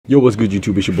Yo, what's good,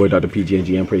 YouTube? It's your boy, Dr.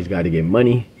 PGNGM. Praise God to get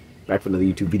money. Back for another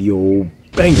YouTube video.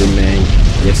 Banger, man.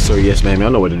 Yes, sir. Yes, man. I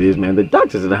know what it is, man. The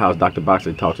doctor's in the house. Dr.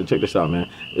 Boxer Talk. So check this out, man.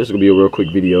 This is going to be a real quick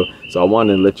video. So I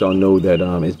wanted to let y'all know that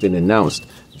it's been announced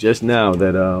just now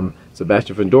that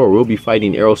Sebastian Fundora will be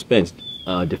fighting Errol Spence,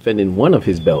 defending one of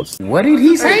his belts. What did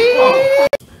he say?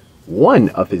 One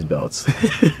of his belts.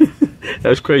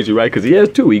 That's crazy, right? Because he has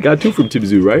two. He got two from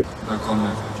Timzu, right?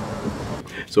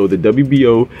 So the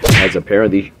WBO has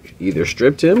apparently either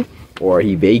stripped him or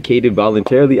he vacated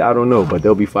voluntarily. I don't know, but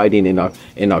they'll be fighting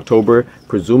in October,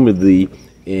 presumably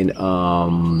in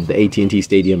the AT&T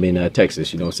Stadium in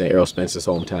Texas. You know what I'm saying? Errol Spence's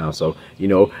hometown. So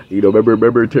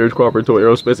remember Terrence Crawford told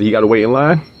Errol Spence he got to wait in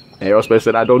line, and Errol Spence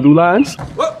said, "I don't do lines."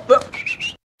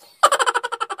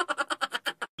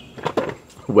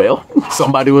 Well,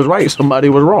 somebody was right, somebody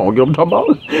was wrong. You know what I'm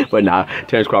talking about? But nah,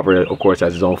 Terrence Crawford, of course,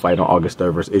 has his own fight on August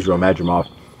 3rd versus Israel Madrimov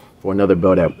for another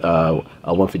belt at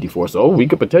 154. So we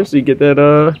could potentially get that,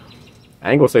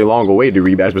 I ain't gonna say long awaited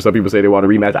rematch, but some people say they want a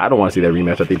rematch. I don't want to see that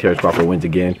rematch. I think Terrence Crawford wins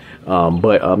again.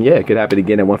 Yeah, it could happen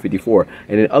again at 154.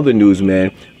 And in other news,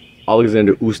 man,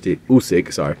 Oleksandr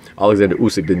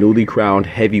Usyk, the newly crowned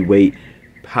heavyweight,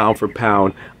 pound for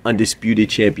pound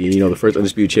undisputed champion, the first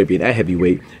undisputed champion at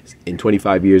heavyweight in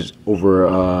 25 years, over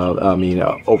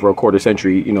over a quarter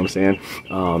century, you know what I'm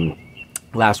saying,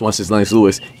 last one since Lennox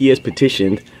Lewis. He has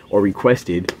petitioned or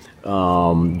requested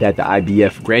that the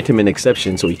IBF grant him an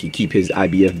exception so he can keep his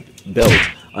IBF belt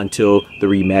until the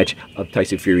rematch of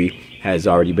Tyson Fury has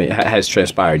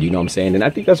transpired, you know what I'm saying? And I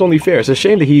think that's only fair. It's a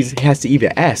shame that he has to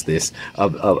even ask this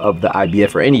of the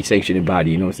IBF or any sanctioning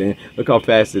body, you know what I'm saying? Look how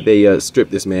fast that they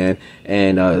stripped this man,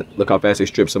 and look how fast they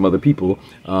stripped some other people,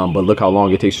 but look how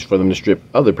long it takes for them to strip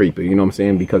other people, you know what I'm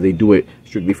saying? Because they do it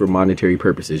strictly for monetary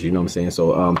purposes, you know what I'm saying?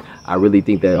 So I really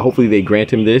think that hopefully they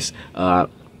grant him this.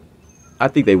 I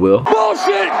think they will.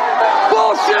 Bullshit!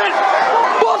 Bullshit!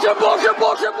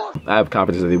 Bullshit! I have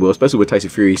confidence that they will, especially with Tyson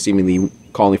Fury seemingly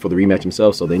calling for the rematch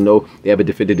himself. So they know they have a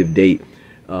definitive date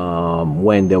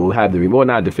when they will have the rematch. Well,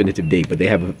 not a definitive date, but they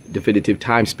have a definitive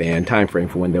time frame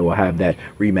for when they will have that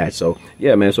rematch. So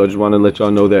yeah, man. So I just want to let y'all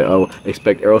know that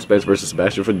expect Errol Spence versus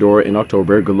Sebastian Fundora in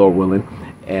October, good Lord willing,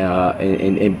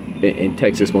 in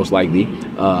Texas most likely,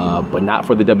 but not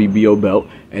for the WBO belt.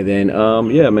 And then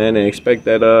yeah, man, and expect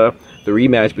that the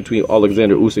rematch between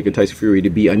Oleksandr Usyk and Tyson Fury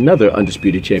to be another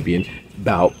undisputed champion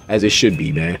bout, as it should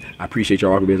be, man. I appreciate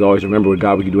y'all. As always, remember, with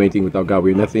God we can do anything, without God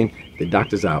we are nothing. The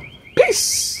doctor's out.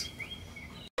 Peace.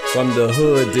 From the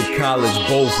hood to college,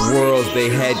 both worlds they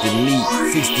had to meet.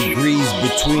 6 degrees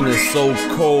between us, so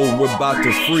cold we're about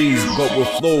to freeze. But we're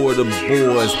Florida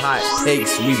boys, hot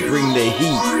takes, we bring the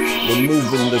heat. We're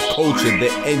moving the culture,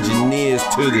 the engineers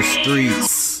to the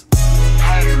streets.